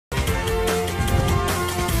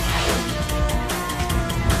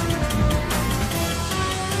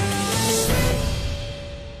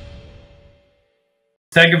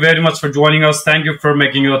Thank you very much for joining us. Thank you for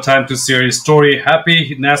making your time to share your story.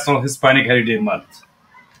 Happy National Hispanic Heritage Month.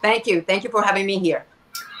 Thank you. Thank you for having me here.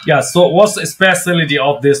 Yeah, so what's the specialty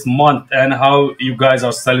of this month and how you guys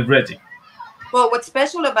are celebrating? Well, what's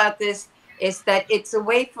special about this is that it's a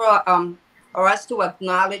way for us to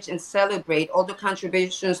acknowledge and celebrate all the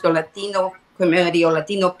contributions the Latino community or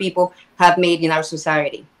Latino people have made in our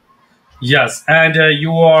society. Yes, and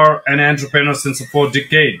you are an entrepreneur since 4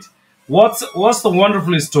 decades. What's the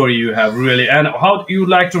wonderful story you have really, and how do you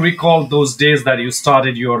like to recall those days that you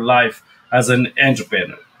started your life as an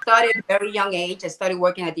entrepreneur? Started at a very young age. I started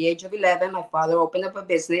working at the age of 11. My father opened up a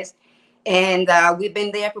business, and we've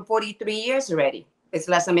been there for 43 years already. It's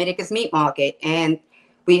Las Americas Meat Market, and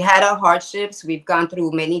we had our hardships. We've gone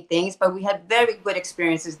through many things, but we had very good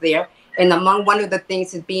experiences there. And among one of the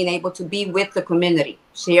things is being able to be with the community,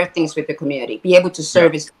 share things with the community, be able to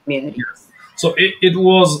service the community. Yes. So it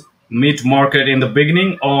was meat market in the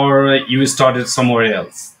beginning, or you started somewhere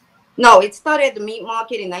else? No, it started at the meat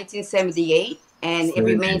market in 1978, and it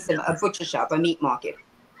remains a butcher shop, a meat market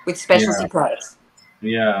with specialty products.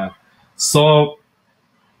 Yeah. So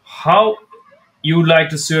how you like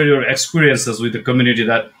to share your experiences with the community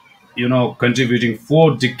that, contributing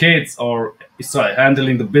 4 decades or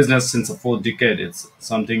handling the business since a 4 decade, it's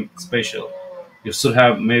something special. You should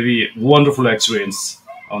have maybe wonderful experience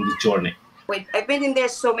on the journey. Wait, I've been in there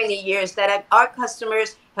so many years that our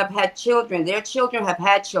customers have had children. Their children have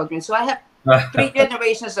had children. So I have 3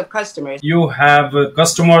 generations of customers. You have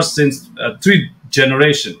customers since 3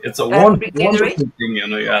 generations. It's a wonderful thing,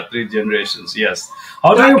 you have 3 generations. Yes.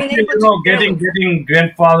 How do you feel, getting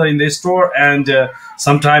grandfather in the store and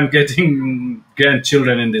sometime getting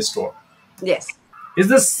grandchildren in the store? Yes. Is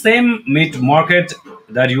the same meat market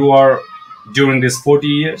that you are during these 40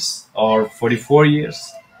 years or 44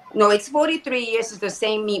 years? No, it's 43 years. It's the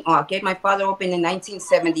same meat market. My father opened in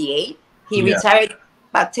 1978. He retired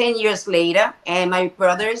about 10 years later, and my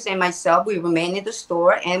brothers and myself, we remain in the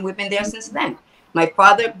store, and we've been there since then. My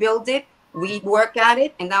father built it, we work at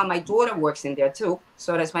it, and now my daughter works in there too.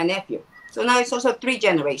 So does my nephew. So now it's also 3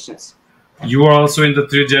 generations. You are also in the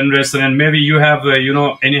 3 generation, and maybe you have,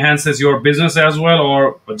 enhances your business as well,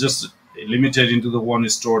 or just limited into the one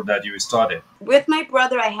store that you started? With my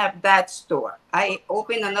brother, I have that store. I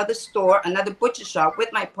opened another store, another butcher shop with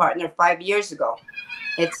my partner 5 years ago.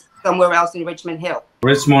 It's somewhere else in Richmond Hill.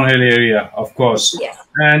 Richmond Hill area, of course. Yes.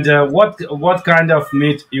 And what kind of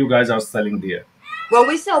meat you guys are selling there? Well,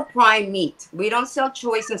 we sell prime meat. We don't sell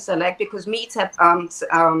choice and select because meats have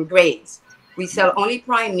grades. We sell only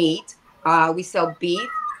prime meat. We sell beef,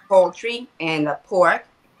 poultry, and pork,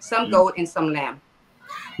 some goat, and some lamb.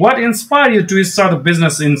 What inspired you to start a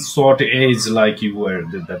business in sort of age like you were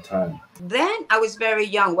at that time? Then I was very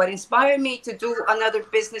young. What inspired me to do another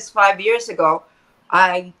business 5 years ago,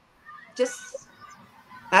 I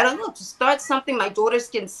don't know, to start something my daughters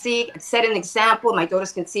can see, set an example. My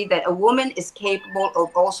daughters can see that a woman is capable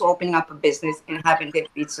of also opening up a business and having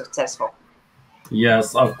it be successful.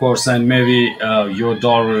 Yes, of course. And maybe your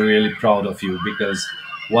daughter is really proud of you because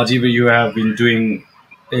whatever you have been doing,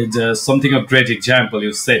 it's something a great example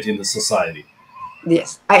you set in the society.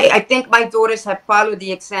 Yes, I think my daughters have followed the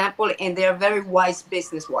example, and they're very wise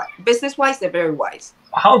business-wise. Business-wise, they're very wise.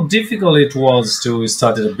 How difficult it was to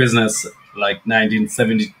start a business like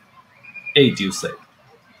 1978, you say?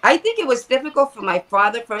 I think it was difficult for my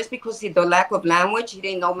father first because of the lack of language. He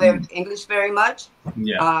didn't know English very much.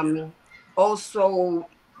 Yeah. Also,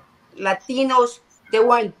 Latinos, there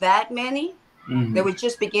weren't that many. They were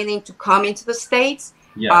just beginning to come into the States.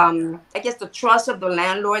 Yeah. I guess the trust of the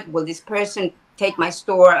landlord, will this person take my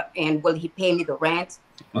store and will he pay me the rent?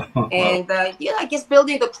 And I guess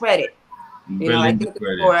building the credit. I think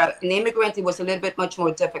for an immigrant, it was a little bit much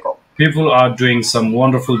more difficult. People are doing some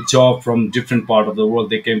wonderful job from different part of the world.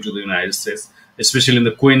 They came to the United States, especially in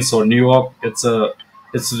the Queens or New York. It's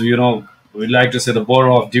we like to say the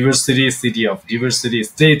borough of diversity, city of diversity,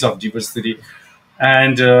 state of diversity.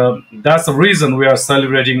 And that's the reason we are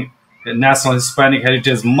celebrating National Hispanic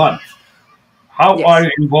Heritage Month. How are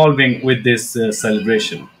you involving with this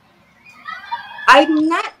celebration? I'm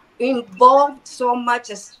not involved so much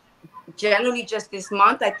as generally just this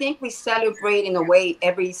month. I think we celebrate in a way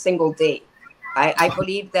every single day. I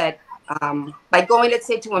believe that by going, let's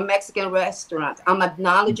say, to a Mexican restaurant, I'm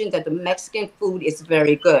acknowledging that the Mexican food is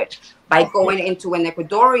very good. By going into an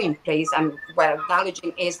Ecuadorian place, what I'm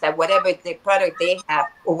acknowledging is that whatever the product they have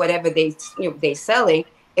or whatever they're selling,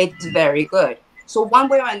 it's very good. So one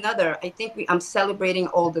way or another, I think I'm celebrating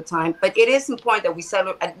all the time. But it is important that we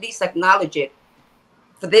at least acknowledge it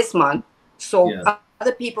for this month, so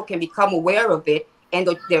other people can become aware of it, and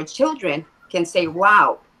their children can say,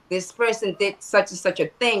 wow, this person did such and such a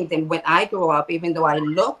thing, then when I grow up, even though I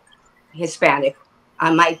look Hispanic, I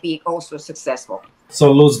might be also successful.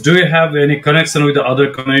 So, Luz, do you have any connection with the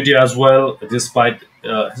other community as well, despite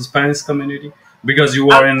Hispanic community? Because you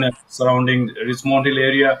Uh, are in a surrounding Richmond Hill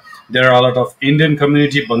area, there are a lot of Indian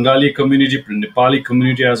community, Bengali community, Nepali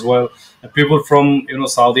community as well, and people from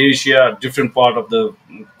South Asia, different part of the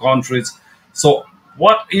countries. So,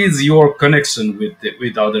 what is your connection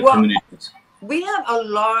with other well, communities? we have a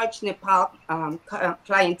large Nepal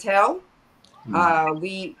clientele.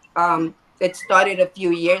 We It started a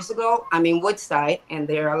few years ago. I'm in Woodside, and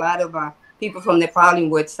there are a lot of people from Nepal in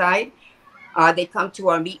Woodside. They come to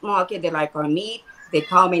our meat market. They like our meat. They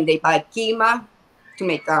come and they buy keema to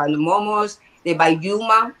make the momos. They buy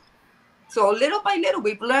yuma. So little by little,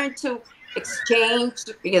 we've learned to exchange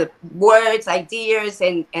words, ideas,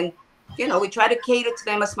 and we try to cater to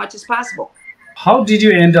them as much as possible. How did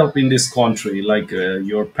you end up in this country? Like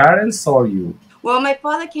your parents or you? Well, my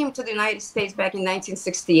father came to the United States back in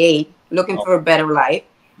 1968 looking Oh, for a better life.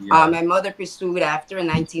 yeah. My mother pursued after in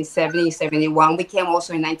 1970, 71. We came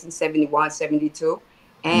also in 1971, 72,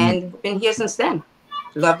 Mm. and been here since then.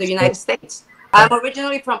 Love the So, United States. I'm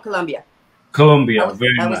originally from Colombia. I Colombia, was,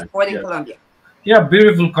 very I was nice. born in Yeah. Colombia. Yeah,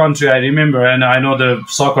 beautiful country. I remember, and I know the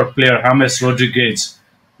soccer player James Rodriguez.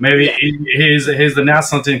 Maybe Yes, he's the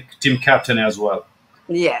national team captain as well.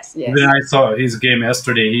 yes, When yes. I saw his game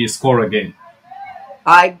yesterday, he scored again.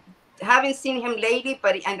 I haven't seen him lately,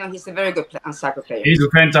 but I know he's a very good soccer player. He's a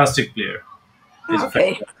fantastic player. He's Oh, a okay.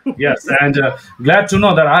 fantastic. Yes, and glad to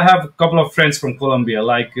know that I have a couple of friends from Colombia,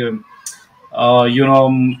 like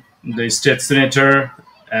the state senator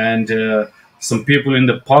and some people in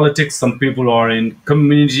the politics. Some people are in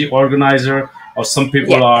community organizer, or some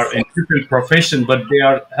people are Yes, in different profession, but they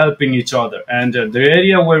are helping each other. And the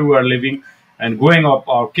area where we are living and growing up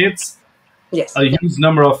our kids, yes. a huge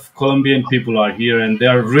number of Colombian people are here, and they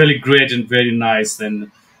are really great and very nice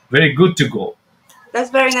and very good to go. That's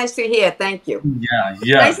very nice to hear. Thank you. Yeah, What's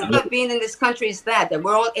nice yeah. about being in this country is that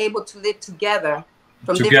we're all able to live together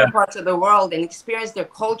from different Together, parts of the world and experience their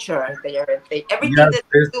culture, everything yes. that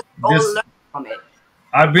they do, all This learn from it.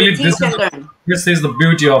 I We believe teach and learn. this is the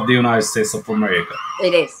beauty of the United States of America,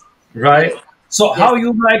 It is. It right? is. So, Yes. how you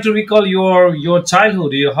like to recall your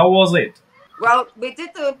childhood? How was it? Well, we did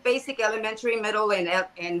the basic elementary, middle,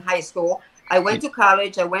 and high school. I went to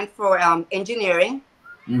college. I went for engineering,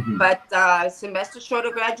 Hmm. but semester short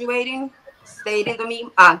of graduating, stayed in the meat,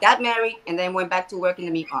 got married, and then went back to work in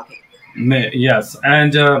the meat market. Yes,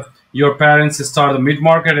 and your parents started the meat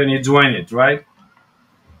market, and you joined it, right?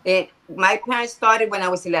 My parents started when I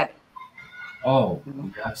was 11. Oh,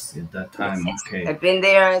 yes, at that Yes. time, okay. I've been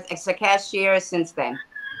there as a cashier since then.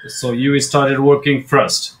 So you started working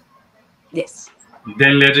first, Yes.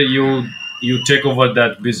 then later you take over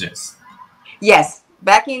that business. Yes.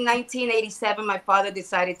 Back in 1987, my father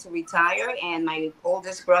decided to retire, and my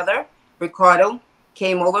oldest brother, Ricardo,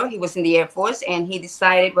 came over. He was in the Air Force, and he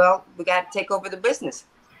decided, well, we got to take over the business.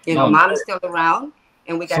 No, Mom is still around,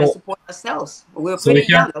 and we got to so support ourselves. We were so we pretty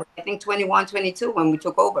can young. I think 21, 22 when we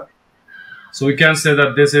took over. so we can say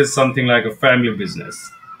that this is something like a family business.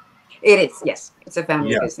 It is, yes. It's a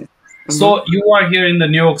family Yeah. business. Hmm. So you are here in the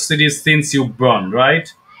New York City since you born,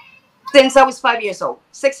 right? Since I was 5 years old,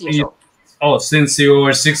 6 years You- old. Oh, since you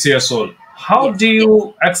were 6 years old. How Yes. do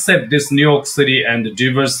you accept this New York City and the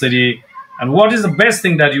diversity? And what is the best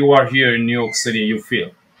thing that you are here in New York City? You feel?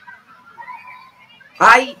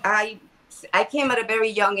 I I I came at a very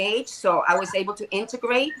young age, so I was able to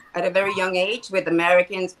integrate at a very young age with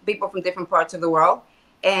Americans, people from different parts of the world.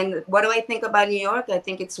 And what do I think about New York? I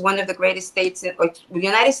think it's one of the greatest states. Or the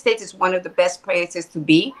United States is one of the best places to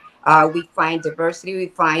be. We find diversity. We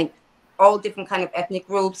find all different kind of ethnic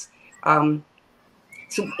groups. Um,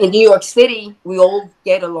 so in New York City, we all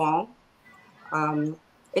get along. Um,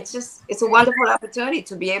 it's a wonderful opportunity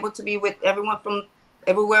to be able to be with everyone from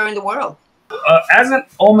everywhere in the world. As an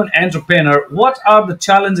woman entrepreneur, what are the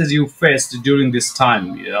challenges you faced during this time?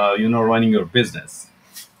 Running your business.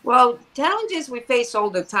 Well, challenges we face all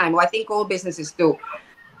the time. Well, I think all businesses do.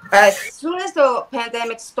 As soon as the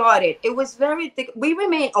pandemic started, it was very thick. We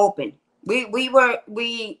remained open. We were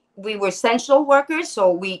essential workers,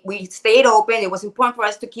 so we stayed open. It was important for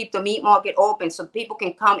us to keep the meat market open so people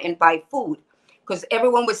can come and buy food, because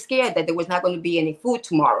everyone was scared that there was not going to be any food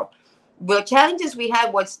tomorrow. The challenges we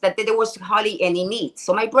had was that there was hardly any meat.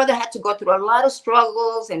 So my brother had to go through a lot of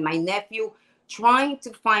struggles, and my nephew trying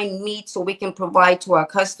to find meat so we can provide to our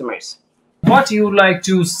customers. What you like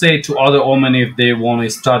to say to other women if they want to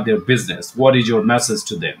start their business? What is your message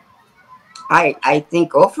to them? I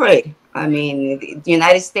think go for it. I mean, the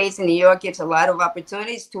United States and New York gives a lot of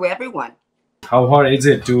opportunities to everyone. How hard is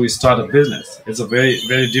it to start a business? It's a very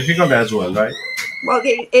difficult as well, right? Well,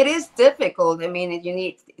 it is difficult. I mean, you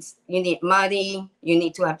need money, you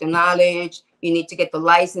need to have the knowledge, you need to get the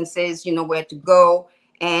licenses, you know where to go,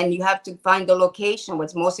 and you have to find the location.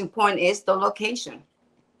 What's most important is the location.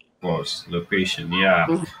 Of course, location, yeah.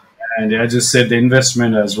 Mhm. And I just said the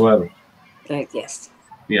investment as well. Yes.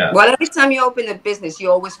 Yeah, Well, every time you open a business, you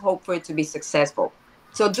always hope for it to be successful.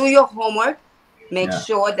 So do your homework. Make yeah.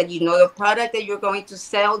 sure that you know the product that you're going to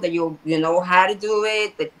sell, that you know how to do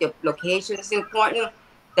it, that the location is important,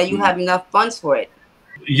 that you Mm. have enough funds for it.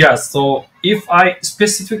 Yeah, so if I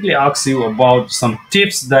specifically ask you about some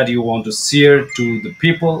tips that you want to share to the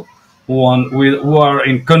people who are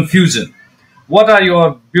in confusion, what are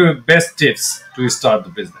your best tips to start the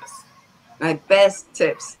business? My best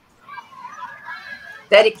tips: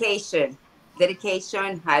 dedication,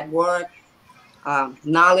 dedication, hard work,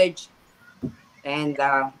 knowledge, and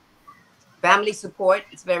family support.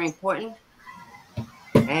 It's very important.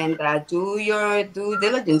 And do your due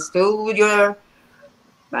diligence. Do your,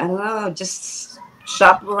 I don't know, just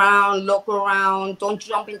shop around, look around. Don't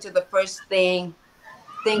jump into the first thing.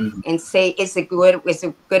 Think Mhm. and say, is it good? Is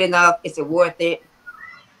it good enough? Is it worth it?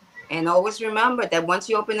 And always remember that once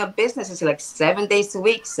you open a business, it's like 7 days a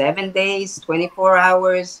week, 7 days, 24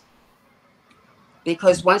 hours.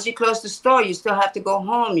 Because once you close the store, you still have to go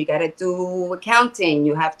home. You got to do accounting.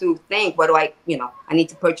 You have to think, what do I need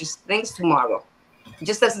to purchase things tomorrow. It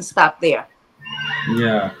just doesn't stop there.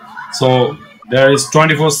 Yeah, so there is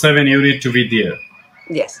 24/7 you need to be there,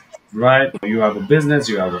 Yes. right? You have a business,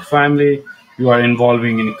 you have a family, you are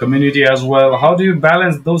involving in community as well. How do you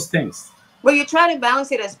balance those things? Well, you try to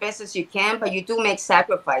balance it as best as you can, but you do make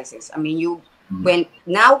sacrifices. I mean, Mm. when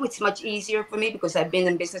now it's much easier for me because I've been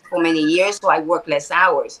in business for many years, so I work less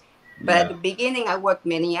hours. But at Yeah, the beginning, I worked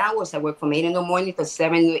many hours. I worked from 8 in the morning to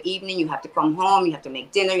 7 in the evening. You have to come home, you have to make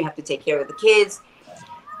dinner, you have to take care of the kids.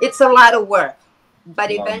 It's a lot of work. But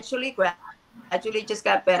wow. eventually, gradually, just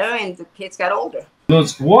got better, and the kids got older.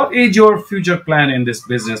 Luz, what is your future plan in this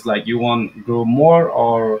business? Like you want to grow more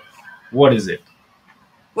or what is it?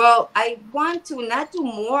 Well, I want to not do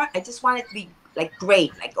more. I just want it to be like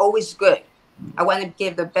great, like always good. I want to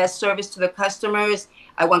give the best service to the customers.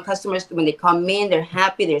 I want customers when they come in, they're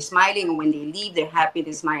happy, they're smiling, and when they leave, they're happy,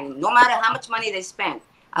 they're smiling. No matter how much money they spend,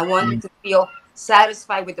 I want them Mm. to feel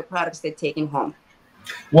satisfied with the products they're taking home.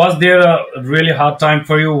 Was there a really hard time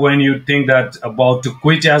for you when you think that about to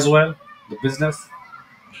quit as well, the business?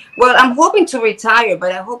 Well, I'm hoping to retire,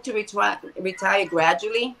 but I hope to retire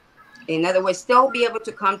gradually. In other words, still be able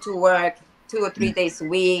to come to work 2 or 3 days a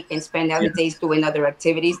week and spend Yeah. other days doing other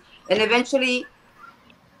activities. And eventually,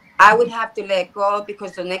 I would have to let go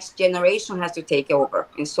because the next generation has to take over.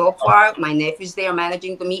 And so far, my nephew's there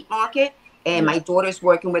managing the meat market, and Yeah. my daughter's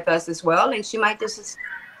working with us as well. And she might just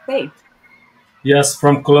stay. Yes,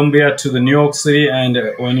 from Colombia to the New York City and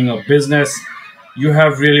owning a business, you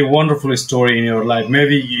have really wonderful story in your life.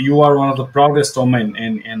 Maybe you are one of the proudest women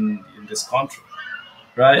in this country,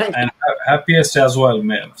 right? Thank you. And happiest as well,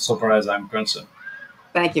 so far as I'm concerned.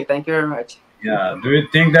 Thank you. Thank you very much. Yeah. Do you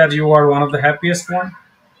think that you are one of the happiest one?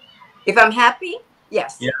 If I'm happy, Yeah.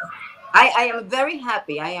 yes. I am very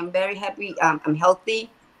happy. I am very happy. I'm healthy.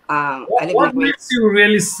 I live in a What great makes you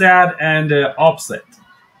really sad and upset?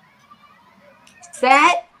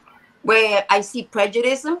 set where I see Mm.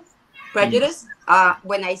 prejudice.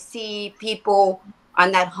 When I see people are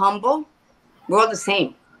not humble, we're all the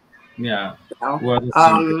same. Yeah. You know? Well, the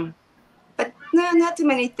same thing. But no, not too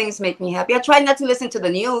many things make me happy. I try not to listen to the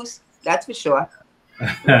news. That's for sure.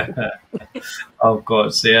 Of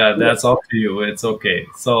course, yeah, Yeah. that's up to you. It's okay.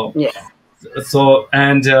 So, Yes.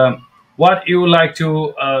 and what you would like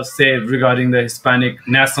to say regarding the Hispanic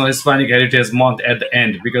National Hispanic Heritage Month at the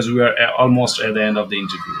end, because we are almost at the end of the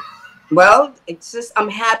interview. Well, it's just I'm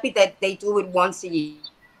happy that they do it once a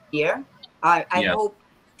year. I Yeah, hope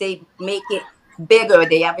they make it bigger.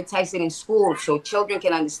 They advertise it in schools so children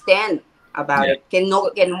can understand about yeah. it, can know,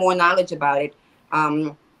 get more knowledge about it.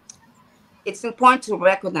 Um, it's important to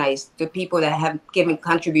recognize the people that have given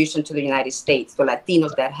contribution to the United States, the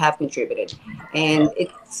Latinos that have contributed, and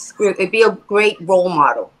it'd be a great role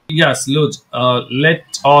model. Yes, Luz, let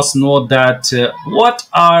us know that what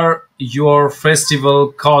are your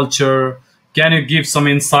festival culture? Can you give some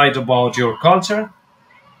insight about your culture?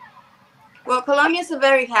 Well, Colombians are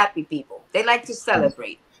very happy people. They like to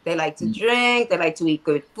celebrate. They like to drink. They like to eat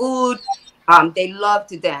good food. They love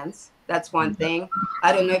to dance. That's one thing.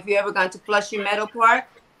 I don't know if you ever gone to Flushing Meadow Park.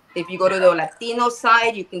 If you go to the Latino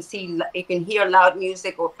side, you can hear loud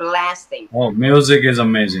music or blasting. Oh, music is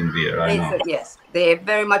amazing there. I know. Yes, they're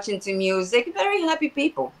very much into music. Very happy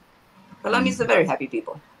people. Colombians are very happy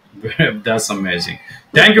people. That's amazing.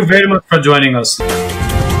 Thank you very much for joining us.